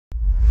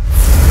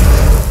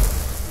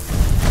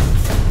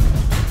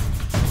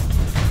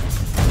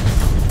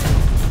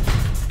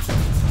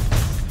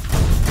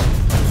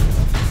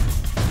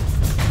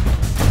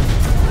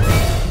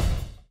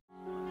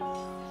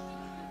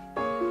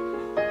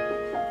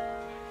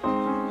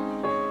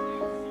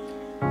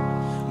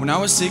When I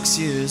was 6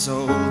 years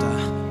old,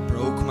 I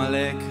broke my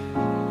leg.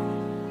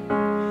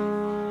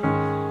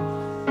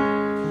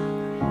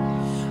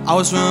 I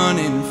was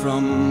running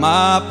from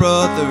my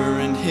brother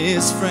and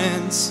his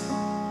friends,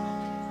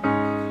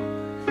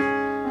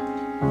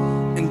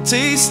 and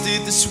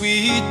tasted the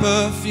sweet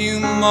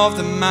perfume of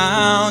the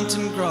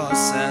mountain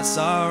grass as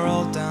I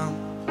rolled down.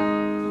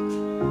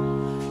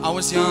 I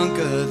was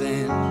younger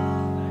then.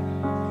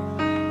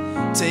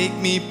 Take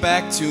me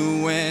back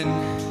to when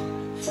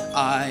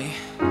I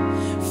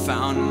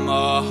found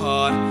my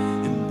heart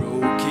and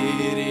broke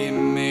it. It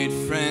made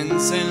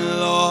friends and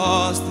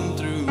lost them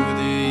through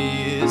the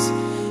years,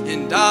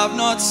 and I've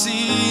not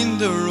seen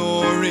the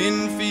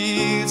roaring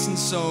fields in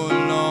so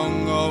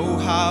long. Oh,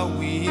 how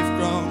we've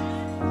grown,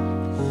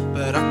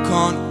 but I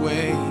can't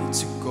wait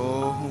to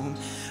go home.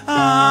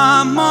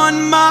 I'm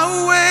on my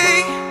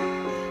way,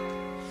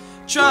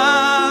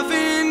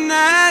 driving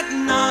at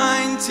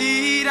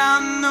 90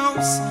 down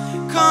those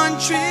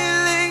country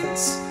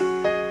lanes,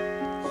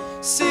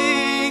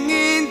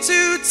 singing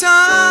to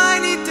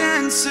Tiny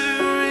Dancer,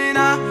 and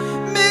I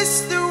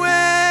miss the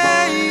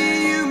way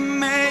you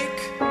make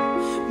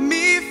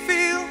me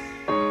feel.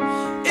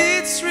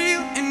 It's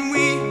real, and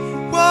we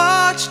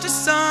watch the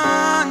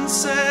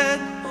sunset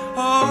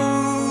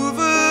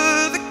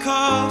over the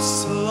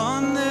castle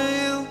on the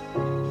hill.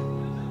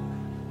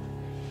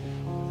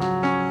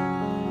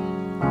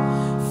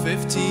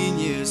 15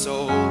 years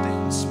old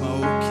and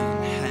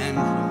smoking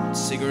hand-rolled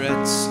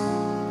cigarettes,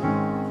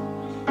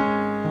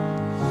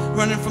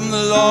 running from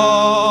the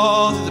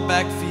law to the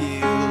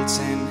backfields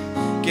and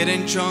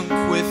getting drunk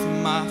with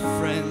my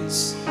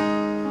friends.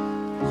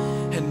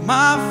 And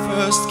my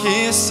first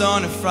kiss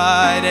on a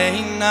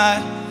Friday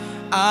night,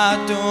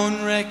 I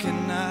don't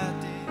reckon I'd